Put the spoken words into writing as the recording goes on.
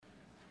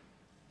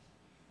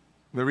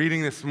The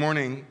reading this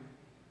morning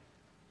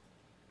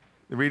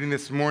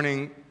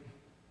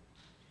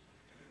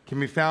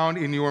can be found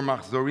in your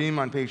Machzorim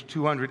on page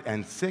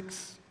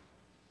 206.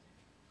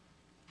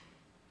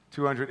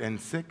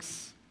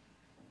 206.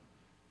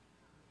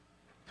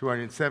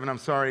 207, I'm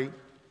sorry.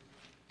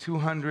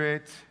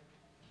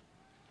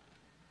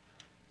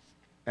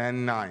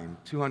 209.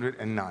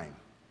 209.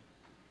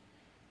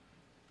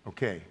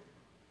 Okay.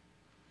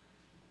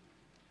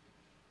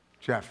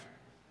 Jeff,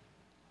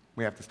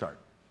 we have to start.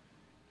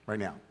 Right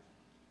now.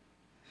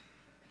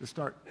 Just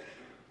start.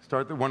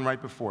 Start the one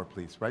right before,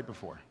 please. Right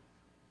before.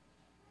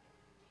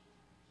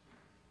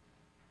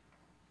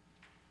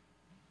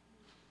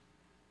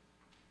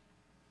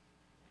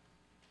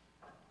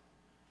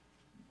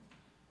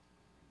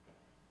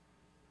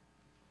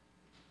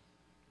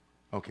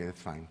 Okay,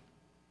 that's fine.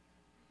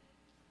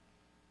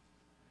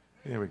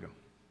 There we go.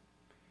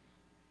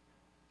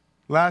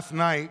 Last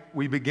night,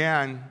 we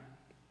began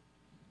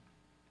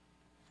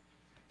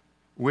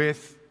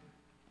with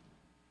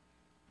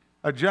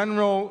a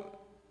general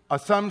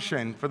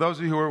assumption. For those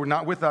of you who are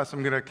not with us,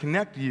 I'm going to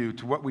connect you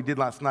to what we did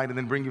last night and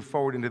then bring you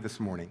forward into this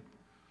morning.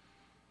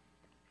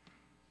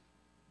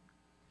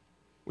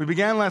 We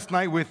began last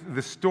night with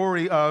the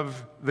story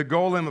of the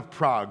Golem of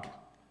Prague,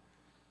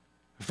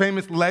 a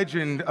famous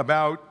legend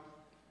about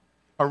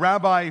a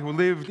rabbi who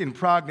lived in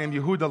Prague named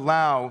Yehuda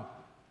Lau,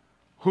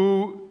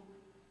 who,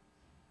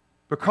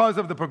 because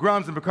of the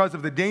pogroms and because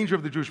of the danger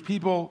of the Jewish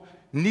people,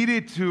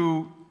 needed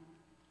to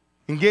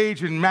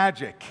engage in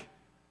magic,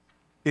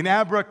 in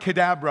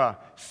abracadabra,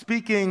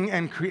 speaking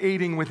and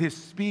creating with his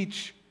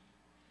speech.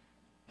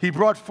 He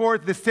brought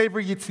forth the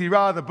Sefer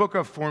Yetzirah, the book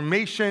of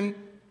formation,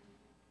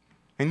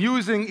 and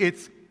using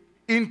its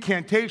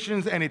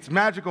incantations and its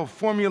magical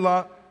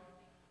formula,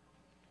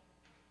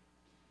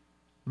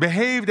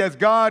 behaved as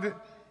God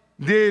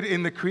did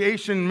in the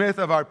creation myth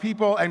of our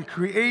people and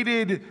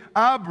created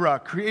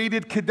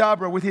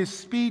cadabra with his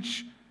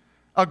speech,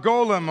 a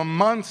golem, a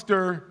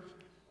monster,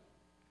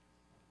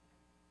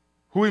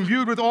 who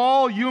imbued with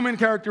all human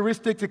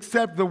characteristics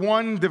except the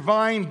one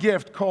divine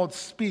gift called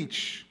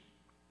speech,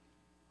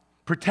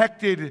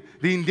 protected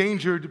the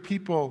endangered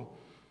people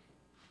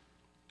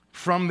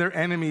from their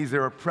enemies,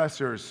 their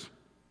oppressors.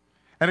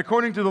 And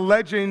according to the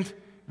legend,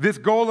 this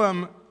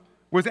golem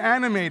was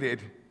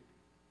animated,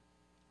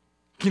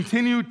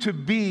 continued to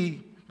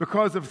be,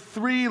 because of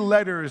 3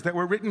 letters that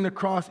were written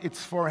across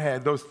its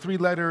forehead. Those 3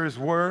 letters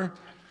were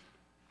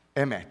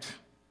Emet,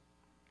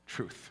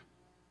 truth.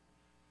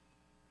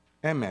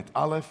 Emet,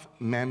 Aleph,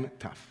 Mem,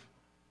 Taf.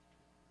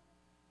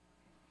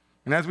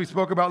 And as we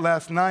spoke about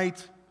last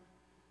night,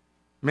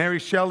 Mary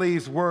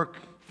Shelley's work,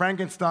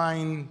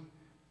 Frankenstein,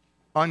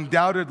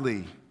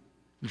 undoubtedly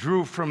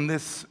drew from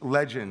this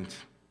legend,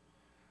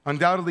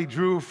 undoubtedly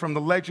drew from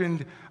the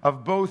legend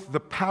of both the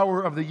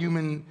power of the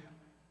human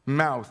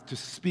mouth to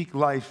speak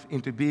life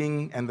into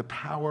being and the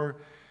power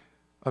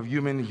of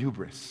human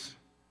hubris,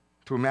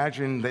 to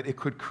imagine that it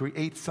could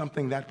create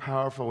something that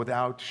powerful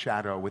without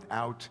shadow,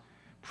 without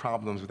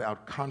problems,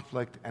 without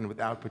conflict, and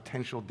without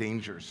potential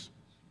dangers.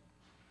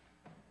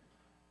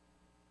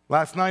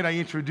 Last night I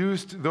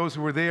introduced those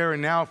who were there,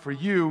 and now for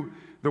you,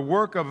 the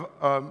work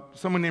of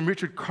someone named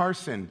Richard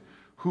Carson,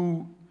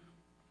 who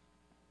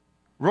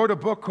wrote a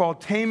book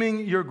called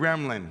Taming Your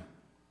Gremlin.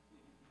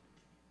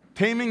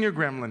 Taming Your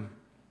Gremlin.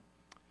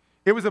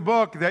 It was a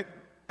book that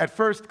at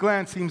first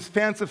glance seems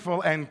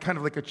fanciful and kind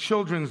of like a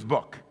children's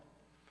book.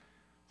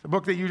 It's a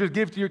book that you just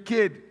give to your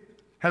kid,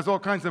 has all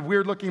kinds of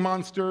weird-looking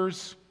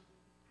monsters.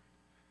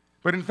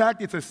 But in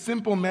fact, it's a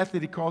simple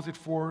method, he calls it,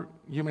 for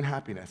human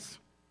happiness.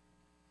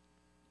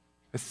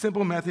 A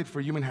simple method for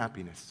human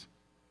happiness.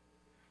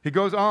 He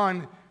goes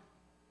on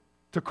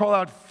to call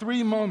out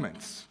 3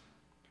 moments,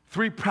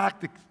 3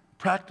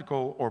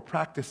 practical or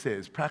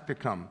practices,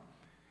 practicum,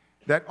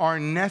 that are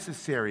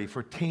necessary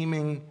for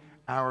taming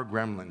our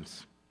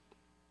gremlins.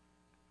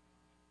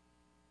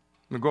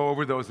 I'm going to go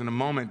over those in a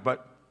moment,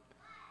 but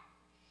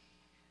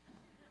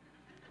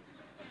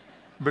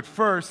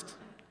first,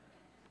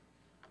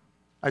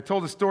 I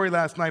told a story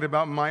last night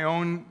about my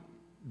own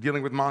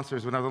dealing with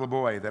monsters when I was a little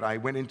boy, that I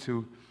went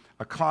into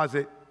a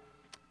closet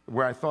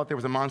where I thought there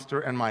was a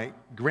monster, and my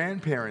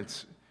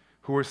grandparents,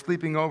 who were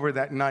sleeping over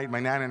that night, my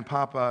Nana and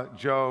Papa,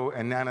 Joe,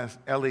 and Nana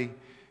Ellie,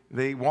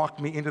 they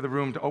walked me into the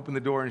room to open the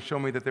door and show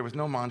me that there was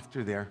no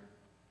monster there.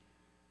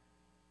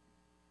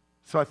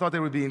 So I thought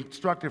that would be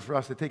instructive for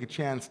us to take a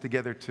chance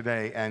together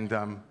today, and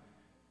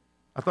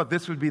I thought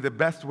this would be the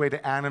best way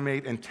to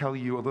animate and tell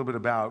you a little bit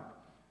about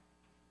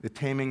the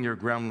Taming Your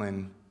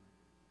Gremlin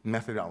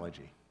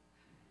methodology.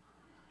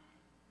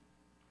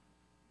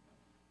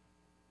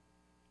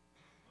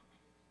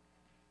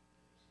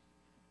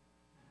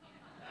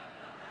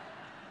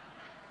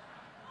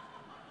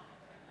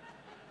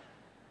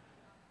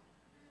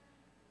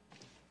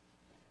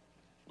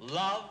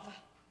 Love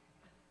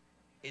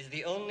is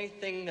the only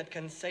thing that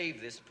can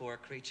save this poor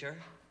creature,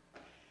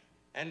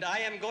 and I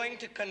am going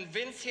to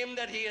convince him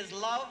that he is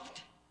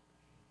loved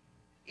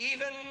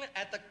even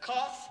at the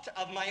cost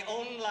of my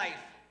own life.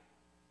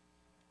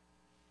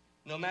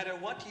 no matter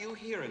what you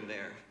hear in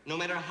there, no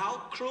matter how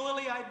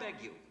cruelly I beg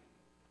you,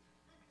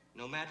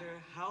 no matter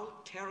how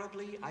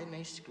terribly I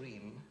may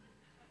scream,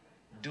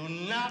 do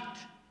not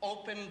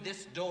open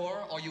this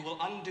door or you will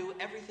undo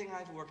everything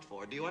I've worked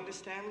for. Do you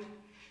understand?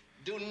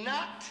 Do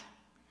not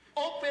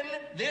open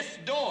this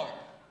door.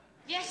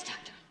 Yes,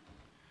 Doctor.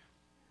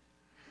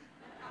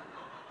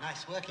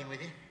 Nice working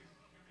with you.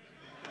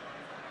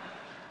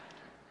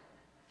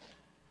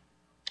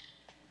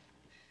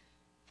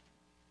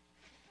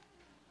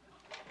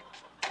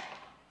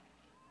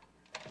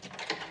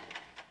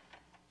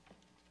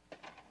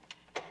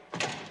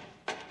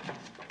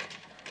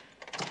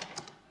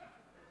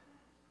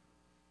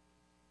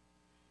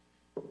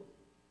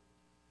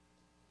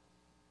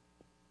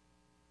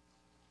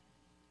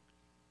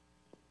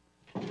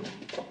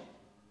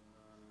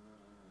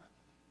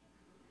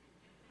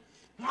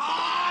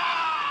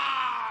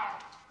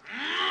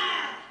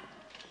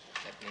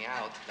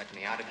 Let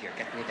me out of here.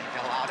 Get me the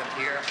hell out of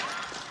here.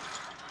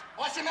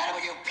 What's the matter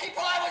with you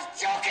people? I was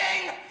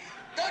joking!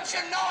 Don't you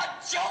know a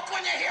joke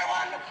when you hear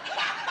one?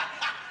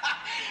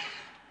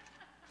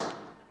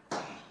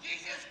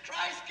 Jesus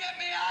Christ, get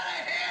me out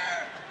of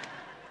here!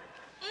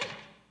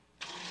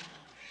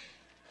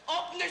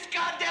 Open this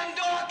goddamn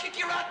door, I'll kick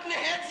your rotten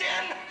heads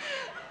in!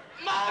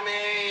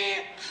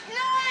 Mommy!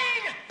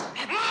 Nine!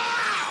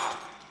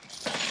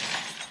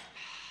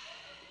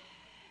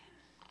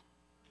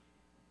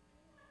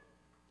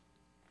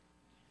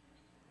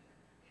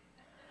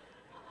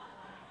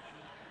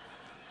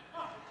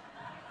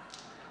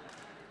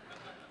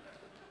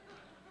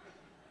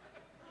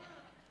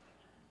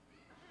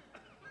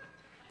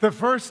 The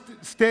first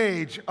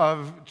stage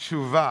of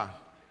tshuva,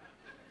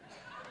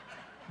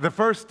 the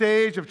first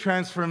stage of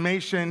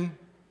transformation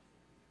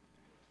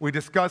we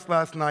discussed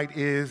last night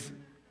is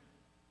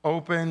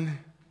open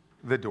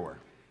the door.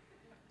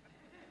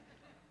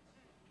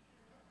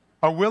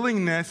 A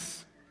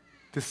willingness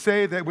to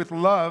say that with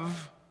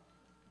love,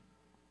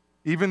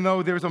 even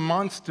though there's a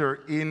monster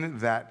in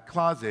that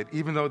closet,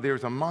 even though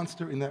there's a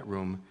monster in that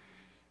room,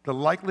 the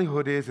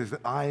likelihood is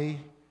that I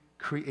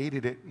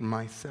created it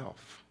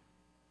myself.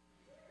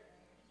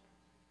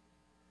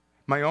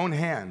 My own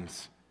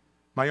hands,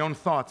 my own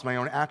thoughts, my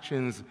own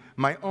actions,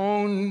 my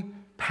own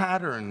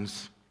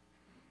patterns.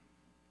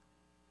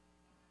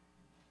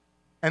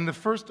 And the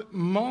first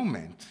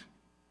moment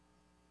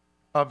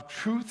of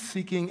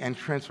truth-seeking and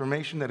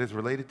transformation that is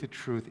related to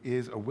truth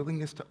is a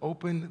willingness to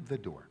open the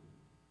door.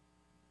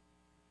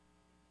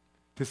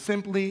 To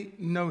simply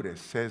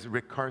notice, says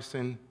Rick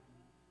Carson,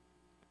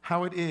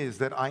 how it is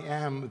that I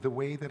am the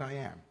way that I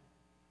am.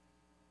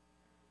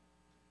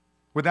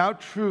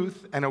 Without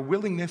truth and a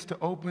willingness to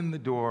open the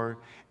door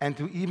and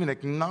to even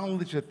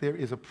acknowledge that there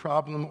is a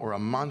problem or a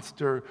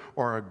monster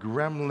or a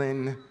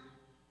gremlin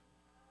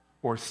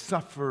or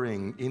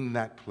suffering in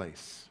that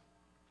place,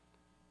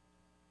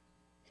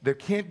 there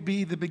can't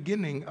be the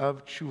beginning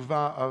of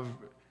tshuva, of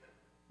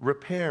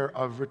repair,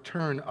 of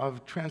return,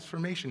 of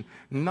transformation.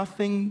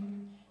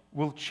 Nothing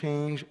will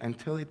change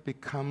until it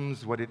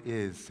becomes what it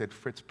is, said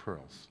Fritz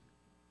Perls.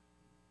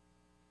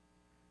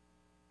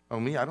 Oh,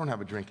 me, I don't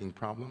have a drinking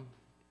problem.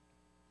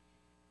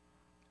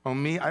 Oh,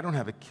 me, I don't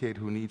have a kid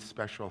who needs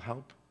special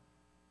help.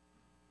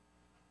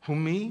 Who,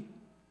 me,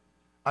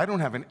 I don't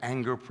have an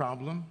anger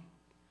problem.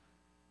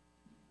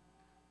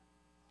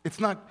 It's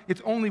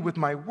only with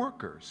my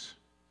workers.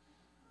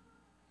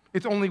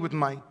 It's only with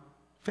my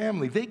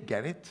family. They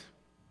get it.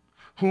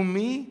 Who,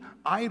 me,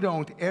 I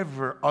don't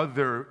ever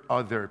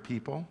other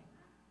people.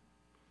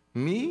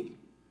 Me,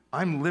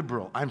 I'm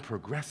liberal. I'm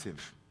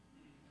progressive.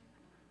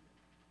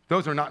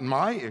 Those are not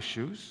my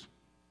issues.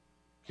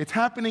 It's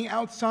happening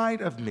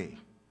outside of me.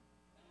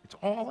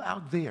 It's all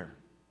out there.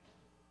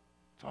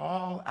 It's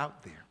all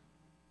out there.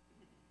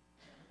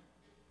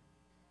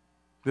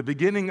 The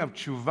beginning of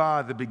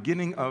tshuva, the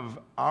beginning of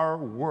our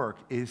work,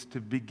 is to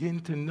begin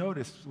to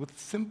notice with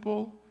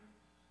simple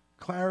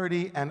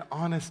clarity and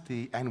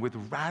honesty and with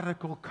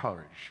radical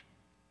courage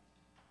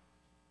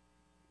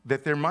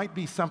that there might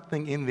be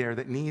something in there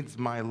that needs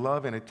my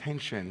love and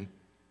attention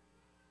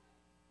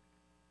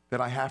that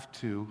I have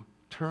to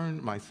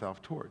turn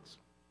myself towards.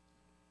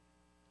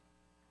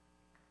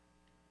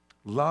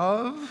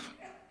 Love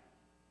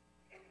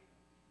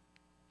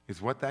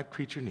is what that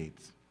creature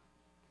needs.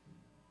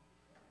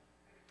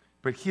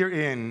 But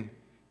herein,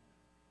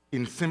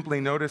 in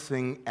simply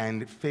noticing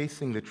and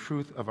facing the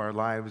truth of our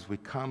lives, we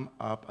come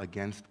up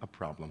against a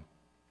problem.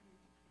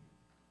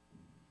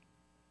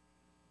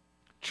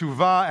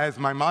 Tshuva, as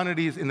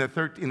Maimonides in the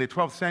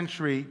 12th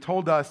century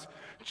told us,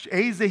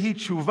 Ezehi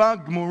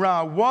tshuva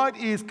gmura, what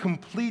is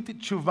complete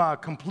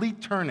tshuva,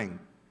 complete turning?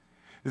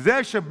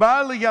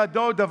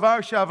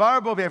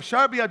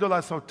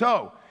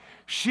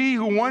 She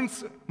who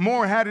once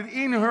more had it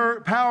in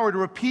her power to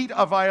repeat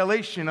a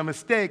violation, a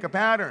mistake, a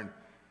pattern.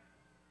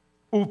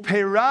 But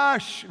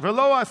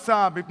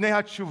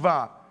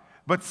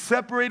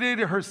separated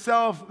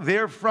herself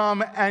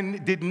therefrom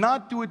and did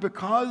not do it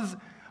because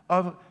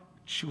of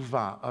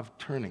tshuva, of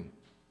turning.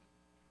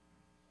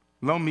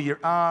 Lo mi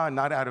yirah,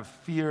 not out of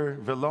fear,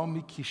 velo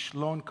mi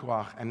kishlon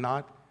koach, and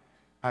not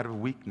out of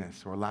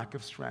weakness or lack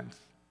of strength.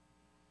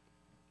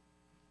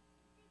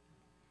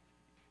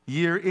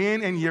 Year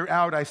in and year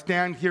out, I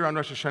stand here on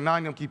Rosh Hashanah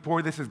and Yom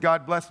Kippur. This is,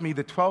 God bless me,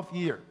 the 12th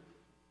year.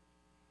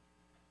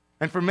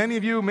 And for many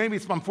of you, maybe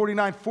it's from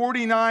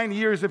 49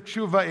 years of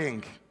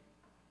tshuvaing.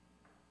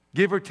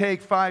 Give or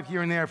take 5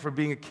 here and there for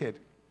being a kid.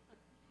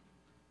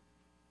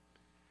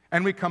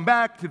 And we come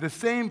back to the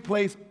same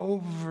place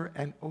over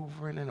and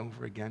over and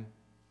over again.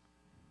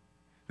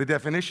 The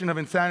definition of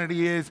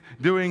insanity is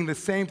doing the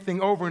same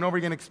thing over and over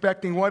again,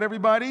 expecting what,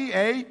 everybody?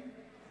 A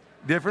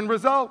different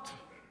result.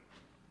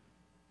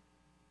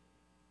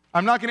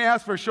 I'm not going to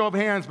ask for a show of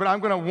hands, but I'm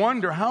going to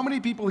wonder how many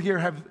people here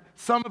have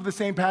some of the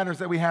same patterns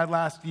that we had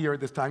last year at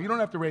this time. You don't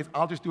have to raise,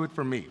 I'll just do it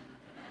for me.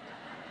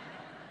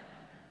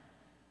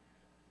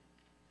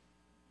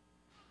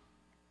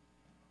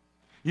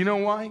 You know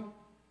why?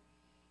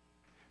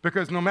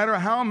 Because no matter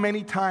how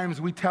many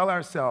times we tell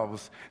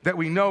ourselves that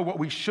we know what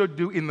we should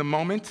do in the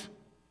moment,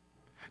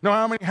 no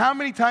matter how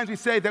many times we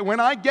say that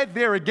when I get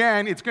there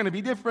again, it's going to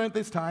be different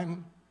this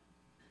time.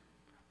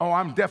 Oh,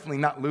 I'm definitely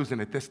not losing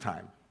it this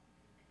time.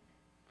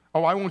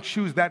 Oh, I won't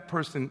choose that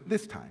person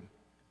this time.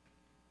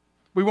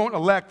 We won't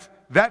elect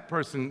that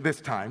person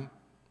this time.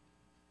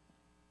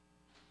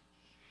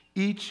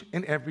 Each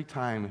and every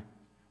time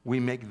we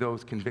make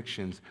those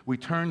convictions, we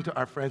turn to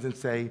our friends and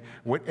say,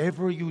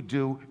 whatever you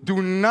do,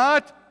 do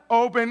not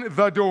open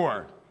the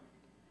door.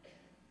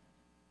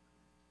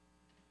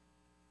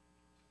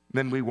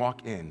 Then we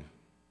walk in,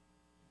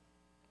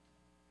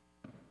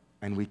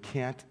 and we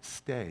can't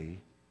stay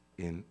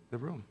in the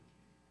room.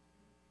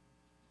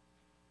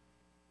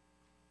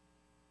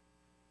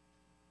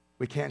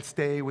 We can't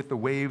stay with the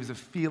waves of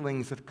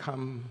feelings that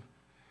come,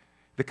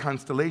 the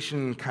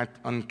constellation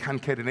and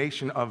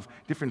concatenation of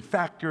different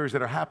factors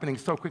that are happening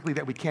so quickly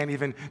that we can't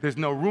even, there's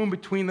no room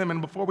between them, and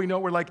before we know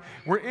it, we're like,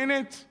 we're in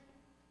it.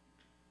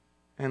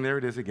 And there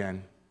it is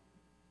again.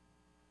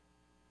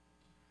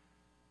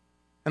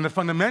 And the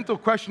fundamental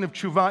question of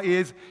tshuva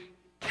is,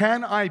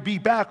 can I be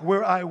back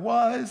where I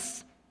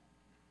was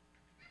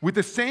with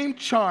the same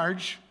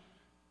charge,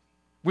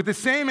 with the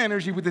same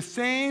energy, with the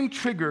same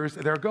triggers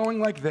that are going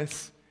like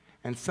this,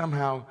 and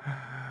somehow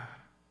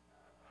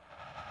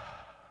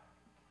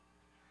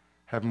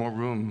have more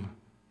room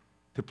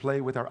to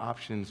play with our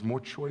options,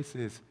 more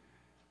choices?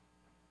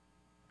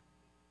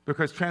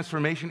 Because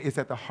transformation is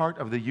at the heart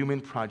of the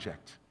human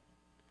project.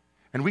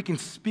 And we can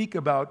speak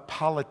about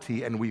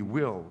polity, and we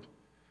will.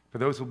 For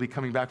those who will be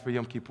coming back for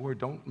Yom Kippur,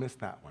 don't miss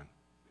that one.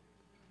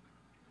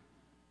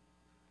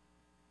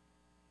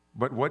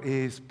 But what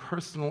is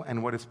personal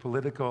and what is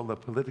political, the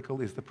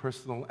political is the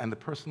personal, and the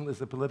personal is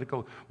the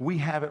political. We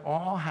have it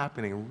all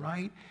happening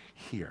right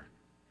here.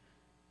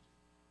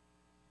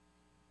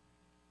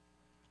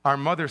 Our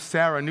mother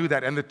Sarah knew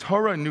that, and the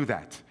Torah knew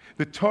that.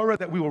 The Torah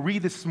that we will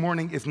read this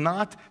morning is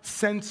not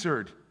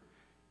censored.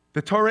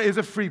 The Torah is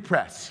a free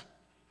press.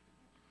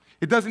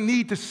 It doesn't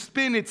need to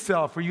spin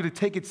itself for you to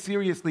take it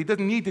seriously. It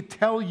doesn't need to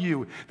tell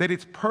you that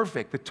it's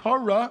perfect. The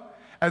Torah,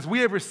 as we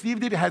have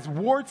received it, has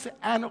warts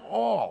and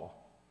all.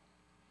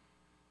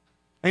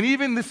 And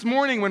even this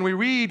morning when we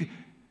read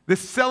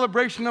this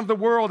celebration of the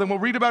world and we'll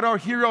read about our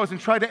heroes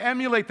and try to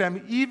emulate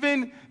them,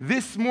 even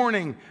this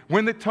morning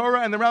when the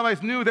Torah and the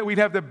rabbis knew that we'd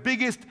have the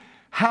biggest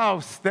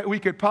house that we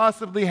could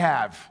possibly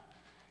have,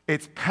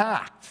 it's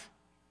packed.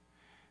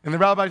 And the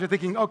rabbis are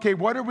thinking, okay,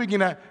 what are we going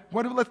to,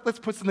 let's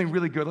put something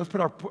really good. Let's put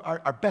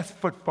our best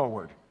foot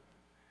forward.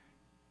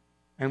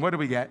 And what do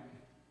we get?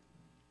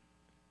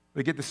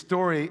 We get the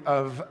story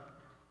of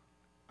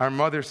our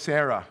mother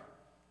Sarah.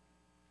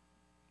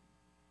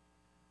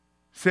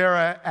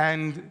 Sarah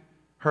and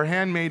her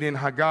handmaiden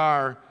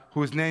Hagar,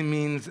 whose name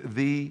means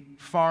the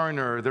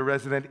foreigner, the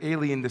resident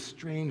alien, the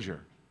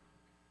stranger,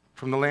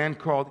 from the land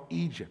called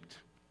Egypt,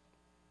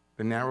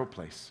 the narrow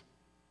place.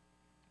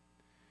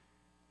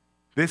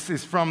 This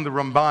is from the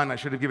Ramban. I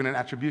should have given an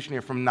attribution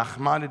here, from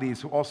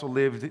Nachmanides, who also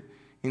lived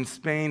in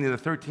Spain in the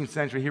 13th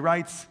century. He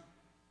writes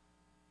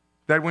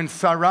that when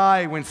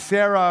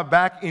Sarah,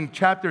 back in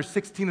chapter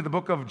 16 of the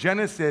book of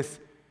Genesis,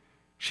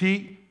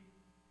 she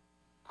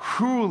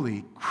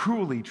cruelly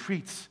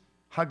treats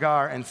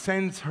Hagar and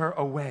sends her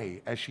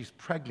away as she's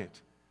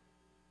pregnant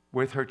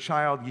with her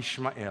child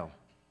Yishmael.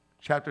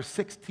 Chapter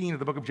 16 of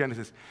the book of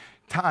Genesis.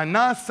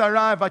 Ta'ana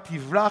Sarah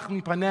vativrach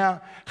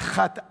mipanea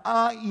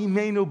chat'a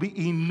imenu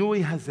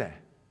bi'inui hazeh.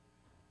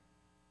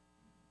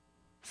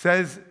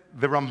 Says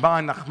the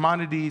Ramban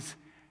Nachmanides,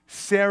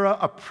 Sarah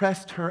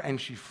oppressed her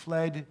and she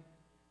fled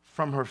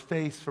from her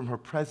face, from her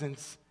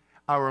presence.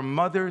 Our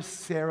mother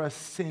Sarah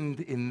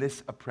sinned in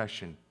this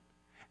oppression,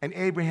 and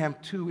Abraham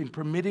too in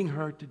permitting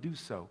her to do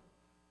so.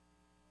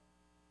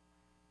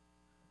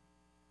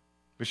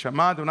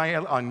 V'shama Adonai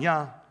el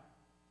Anya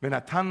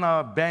v'natan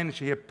la ben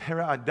sheyeh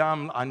pera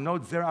adam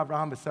anod zera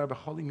Avraham v'Sarah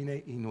b'chol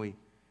minei inui.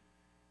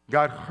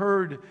 God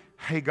heard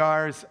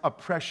Hagar's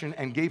oppression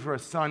and gave her a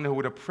son who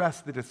would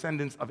oppress the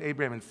descendants of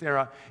Abraham and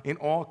Sarah in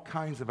all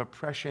kinds of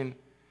oppression.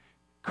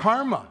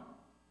 Karma.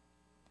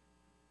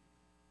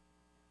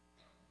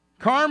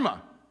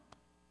 Karma.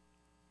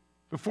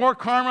 Before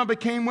karma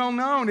became well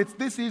known,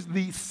 this is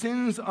the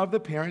sins of the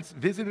parents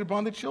visited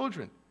upon the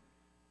children.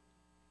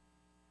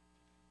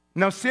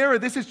 Now, Sarah,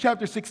 this is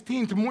chapter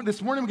 16.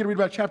 This morning we're going to read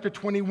about chapter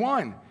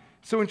 21.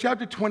 So in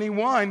chapter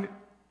 21,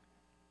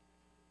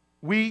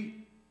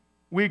 we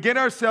get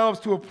ourselves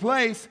to a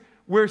place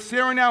where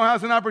Sarah now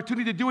has an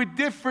opportunity to do it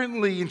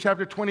differently in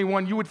chapter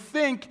 21. You would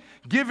think,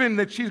 given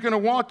that she's going to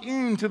walk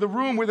into the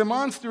room where the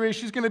monster is,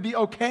 she's going to be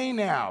okay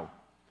now.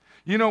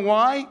 You know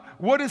why?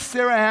 What does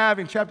Sarah have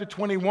in chapter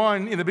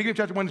 21, in the beginning of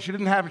chapter 1, that she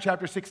didn't have in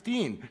chapter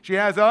 16? She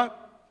has a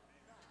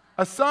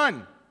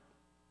son.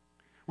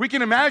 We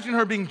can imagine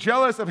her being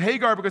jealous of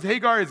Hagar because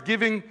Hagar is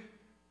giving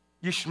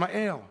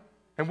Yishmael.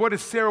 And what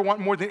does Sarah want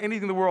more than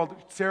anything in the world?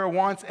 Sarah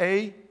wants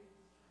a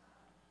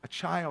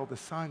child, a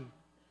son.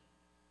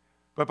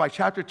 But by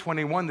chapter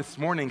 21 this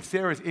morning,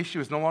 Sarah's issue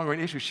is no longer an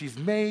issue. She's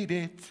made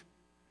it.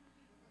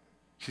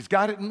 She's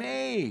got it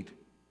made.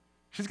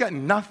 She's got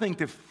nothing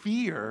to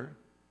fear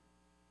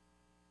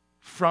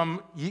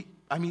from,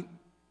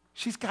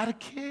 she's got a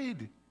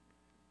kid.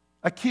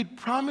 A kid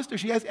promised her.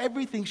 She has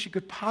everything she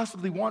could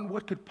possibly want.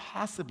 What could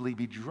possibly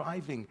be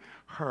driving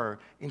her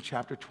in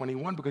chapter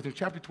 21? Because in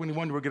chapter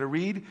 21, we're going to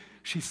read,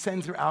 she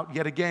sends her out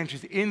yet again.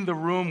 She's in the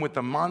room with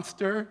the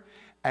monster.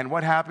 And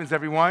what happens,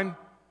 everyone?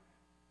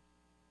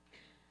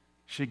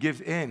 She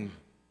gives in.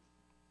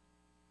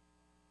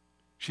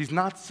 She's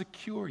not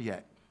secure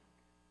yet.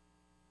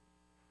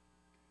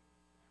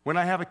 When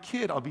I have a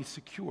kid, I'll be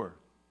secure.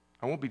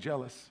 I won't be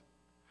jealous.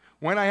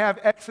 When I have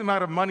X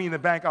amount of money in the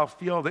bank, I'll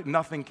feel that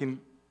nothing can.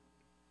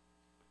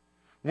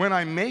 When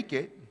I make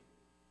it,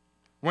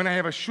 when I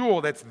have a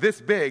shul that's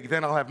this big,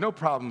 then I'll have no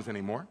problems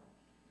anymore.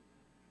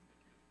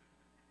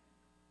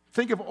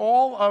 Think of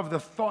all of the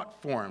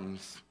thought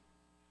forms.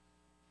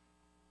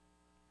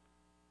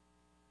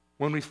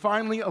 When we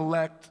finally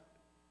elect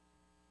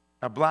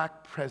a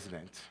black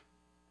president,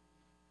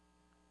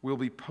 we'll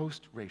be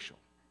post-racial.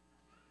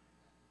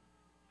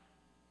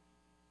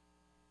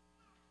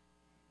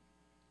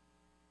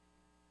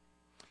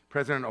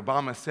 President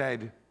Obama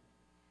said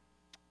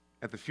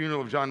at the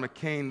funeral of John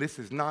McCain, this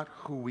is not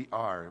who we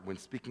are when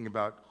speaking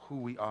about who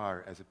we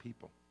are as a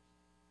people,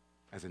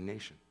 as a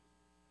nation.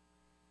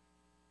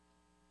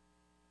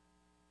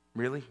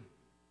 Really?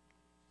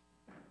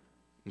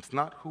 It's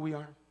not who we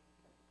are?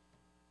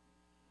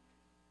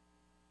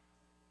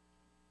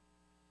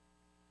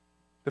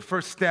 The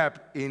first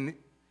step in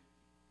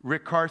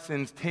Rick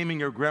Carson's Taming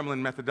Your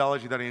Gremlin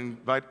methodology that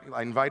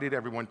I invited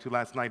everyone to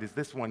last night is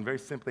this one, very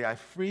simply. I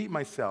free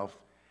myself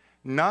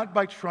not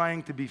by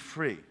trying to be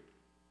free,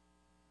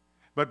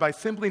 but by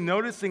simply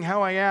noticing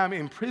how I am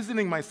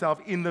imprisoning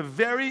myself in the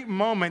very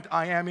moment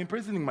I am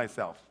imprisoning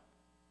myself.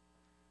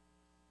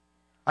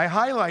 I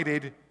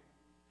highlighted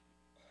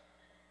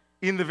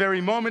in the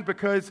very moment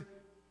because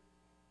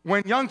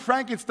when young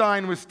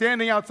Frankenstein was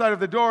standing outside of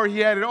the door, he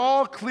had it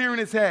all clear in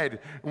his head.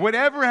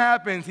 Whatever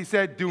happens, he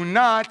said, do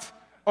not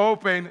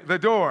open the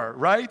door,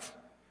 right?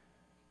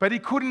 But he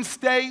couldn't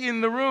stay in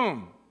the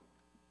room.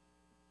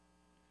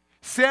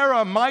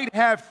 Sarah might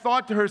have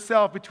thought to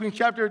herself between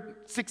chapter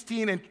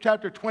 16 and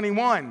chapter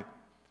 21,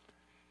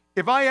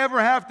 if I ever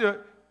have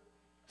a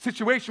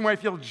situation where I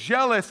feel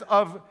jealous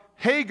of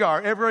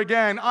Hagar ever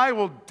again, I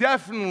will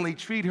definitely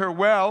treat her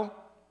well.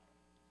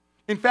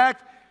 In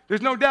fact,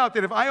 there's no doubt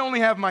that if I only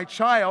have my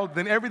child,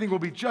 then everything will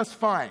be just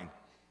fine.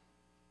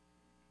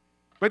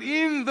 But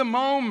in the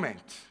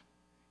moment,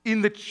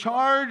 in the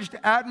charged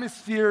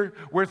atmosphere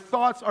where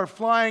thoughts are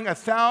flying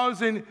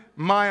 1,000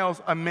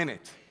 miles a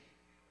minute,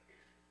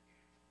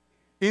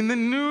 in the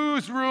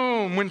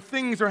newsroom, when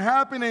things are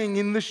happening,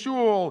 in the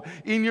shul,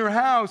 in your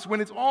house,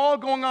 when it's all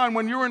going on,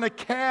 when you're in a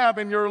cab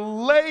and you're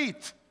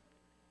late,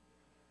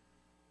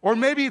 or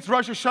maybe it's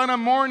Rosh Hashanah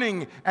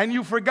morning and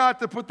you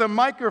forgot to put the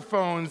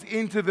microphones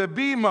into the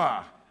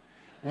bima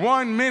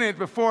 1 minute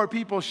before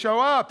people show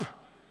up.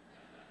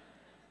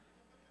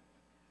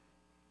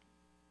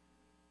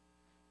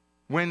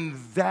 When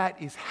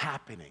that is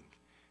happening,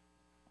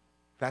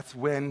 that's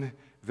when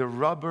the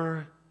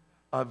rubber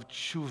of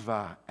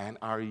tshuva and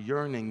our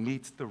yearning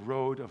meets the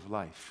road of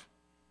life.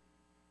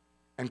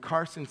 And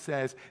Carson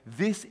says,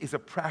 this is a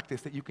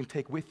practice that you can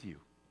take with you.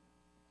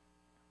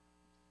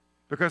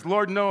 Because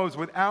Lord knows,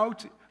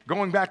 without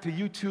going back to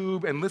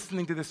YouTube and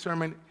listening to this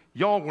sermon,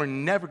 you're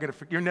never going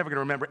to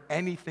remember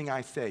anything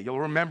I say.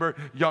 You'll remember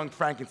young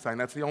Frankenstein.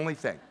 That's the only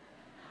thing.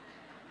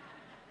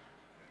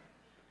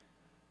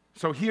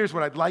 So here's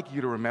what I'd like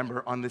you to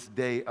remember on this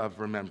day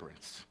of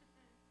remembrance.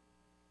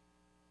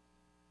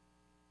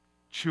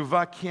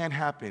 Tshuva can't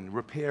happen,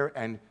 repair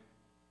and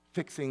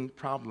fixing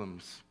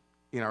problems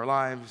in our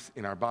lives,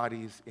 in our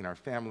bodies, in our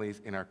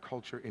families, in our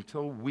culture,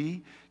 until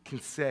we can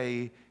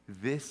say,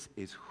 this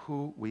is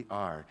who we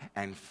are,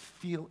 and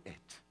feel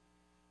it.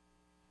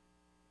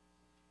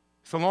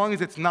 So long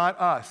as it's not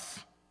us.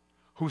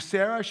 Who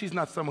Sarah, she's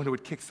not someone who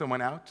would kick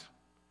someone out.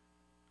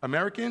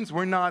 Americans,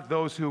 we're not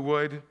those who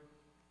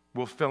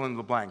will fill in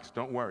the blanks,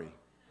 don't worry.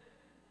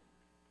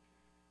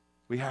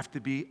 We have to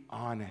be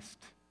honest.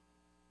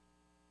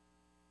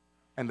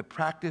 and the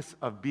practice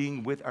of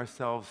being with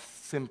ourselves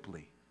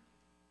simply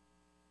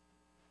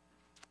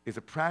is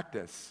a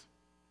practice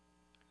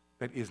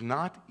that is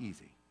not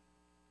easy.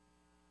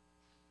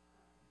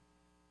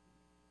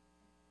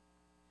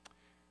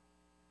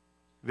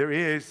 There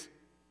is,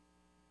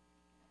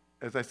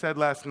 as I said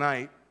last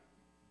night,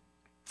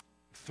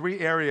 3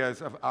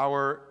 areas of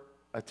our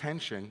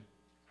attention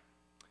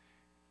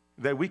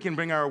that we can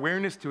bring our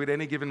awareness to at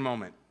any given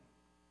moment.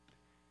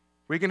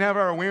 We can have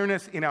our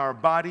awareness in our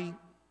body,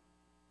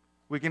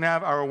 we can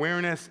have our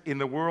awareness in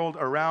the world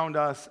around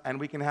us, and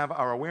we can have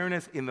our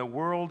awareness in the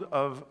world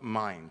of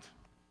mind.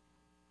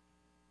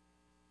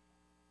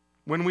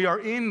 When we are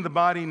in the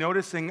body,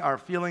 noticing our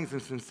feelings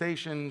and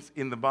sensations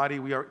in the body,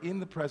 we are in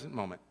the present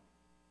moment.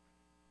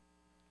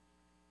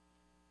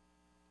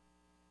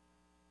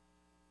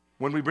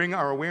 When we bring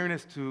our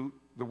awareness to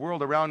the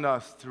world around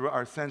us through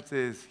our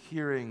senses,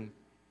 hearing,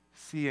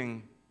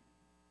 seeing,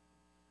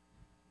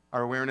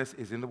 our awareness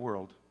is in the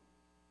world.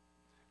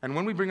 And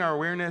when we bring our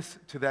awareness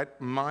to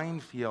that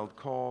mind field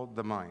called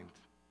the mind,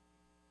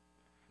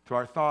 to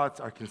our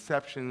thoughts, our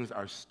conceptions,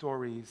 our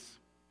stories,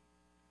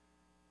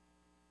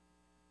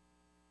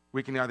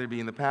 we can either be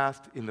in the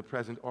past, in the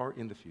present, or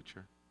in the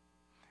future.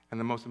 And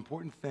the most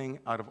important thing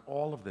out of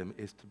all of them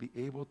is to be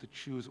able to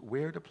choose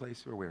where to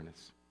place your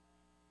awareness.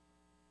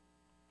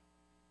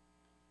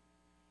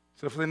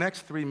 So for the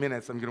next 3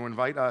 minutes, I'm going to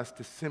invite us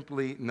to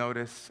simply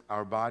notice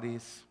our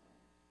bodies.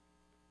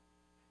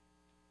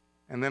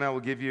 And then I will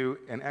give you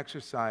an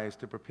exercise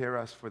to prepare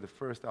us for the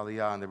first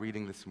Aliyah in the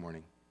reading this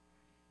morning.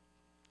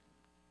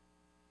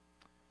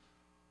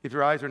 If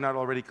your eyes are not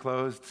already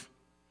closed,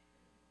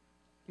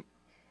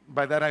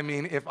 by that I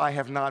mean if I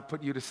have not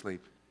put you to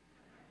sleep,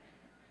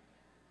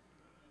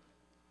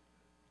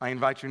 I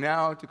invite you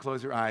now to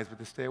close your eyes but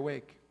to stay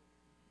awake.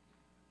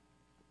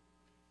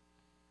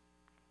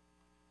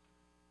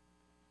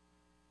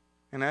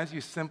 And as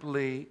you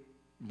simply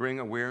bring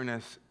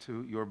awareness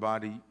to your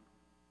body,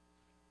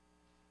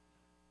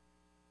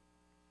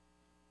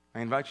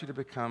 I invite you to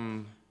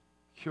become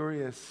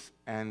curious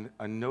and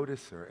a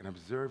noticer, an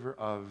observer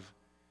of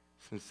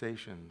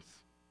sensations.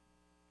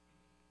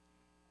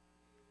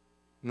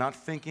 Not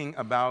thinking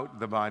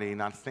about the body,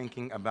 not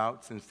thinking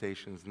about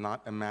sensations,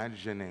 not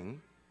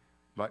imagining,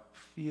 but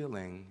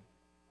feeling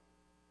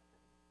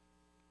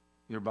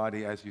your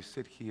body as you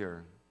sit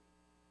here.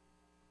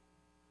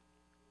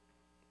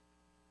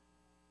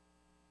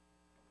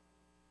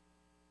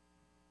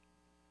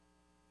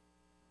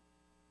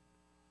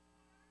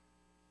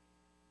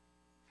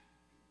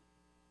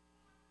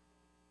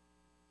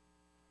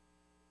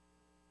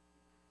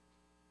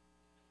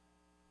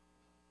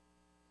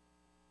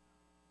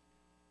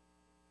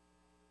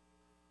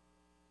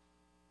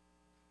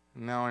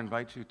 Now I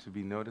invite you to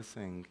be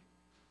noticing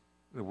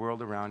the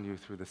world around you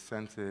through the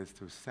senses,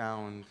 through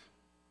sound.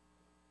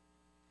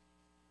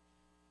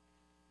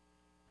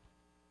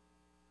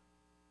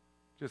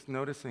 Just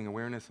noticing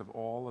awareness of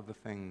all of the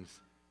things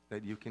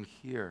that you can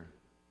hear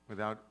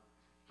without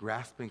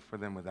grasping for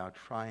them, without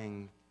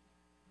trying,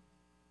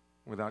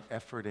 without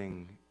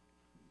efforting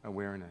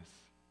awareness.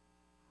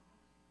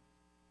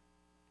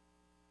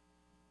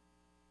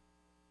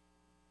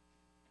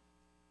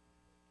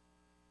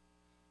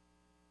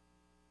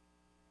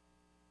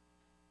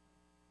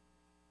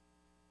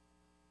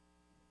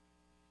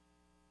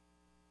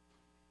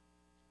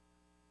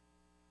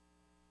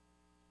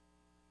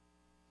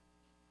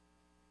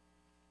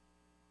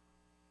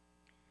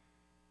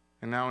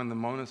 And now in the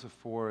Monas of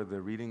 4,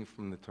 the reading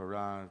from the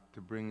Torah, to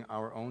bring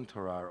our own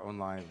Torah, our own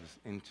lives,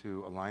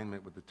 into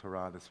alignment with the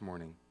Torah this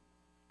morning.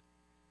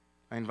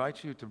 I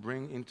invite you to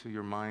bring into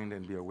your mind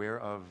and be aware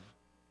of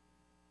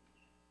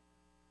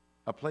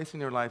a place in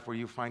your life where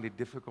you find it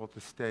difficult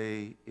to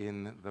stay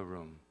in the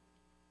room.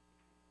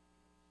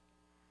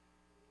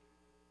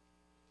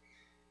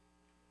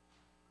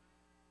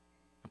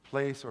 A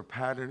place or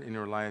pattern in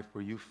your life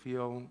where you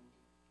feel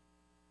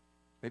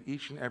that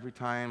each and every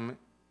time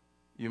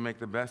you make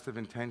the best of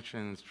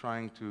intentions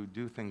trying to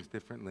do things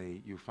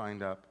differently, you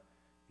find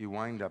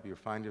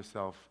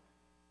yourself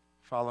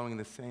following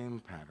the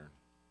same pattern.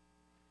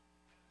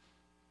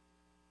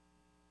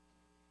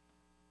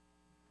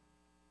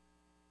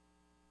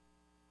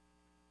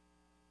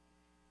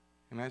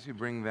 And as you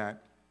bring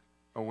that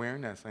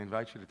awareness, I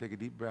invite you to take a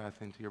deep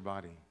breath into your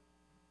body.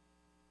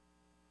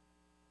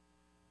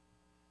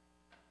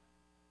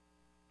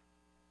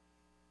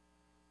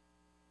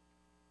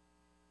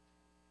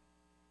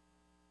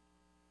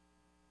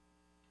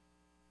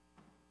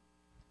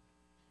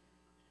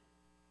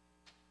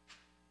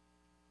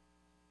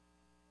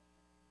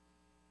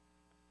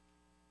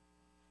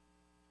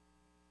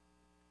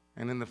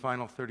 And in the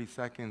final 30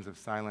 seconds of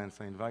silence,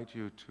 I invite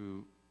you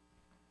to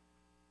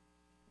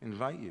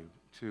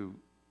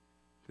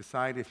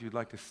decide if you'd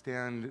like to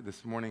stand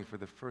this morning for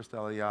the first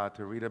Aliyah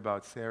to read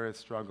about Sarah's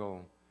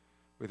struggle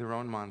with her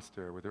own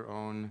monster, with her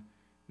own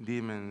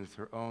demons,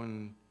 her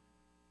own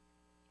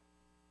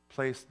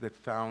place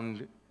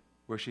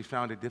where she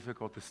found it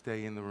difficult to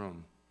stay in the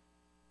room.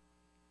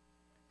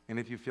 And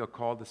if you feel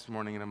called this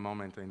morning in a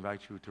moment, I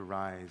invite you to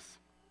rise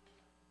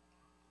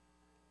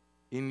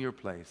in your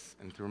place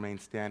and to remain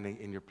standing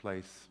in your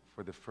place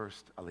for the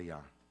first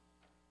Aliyah.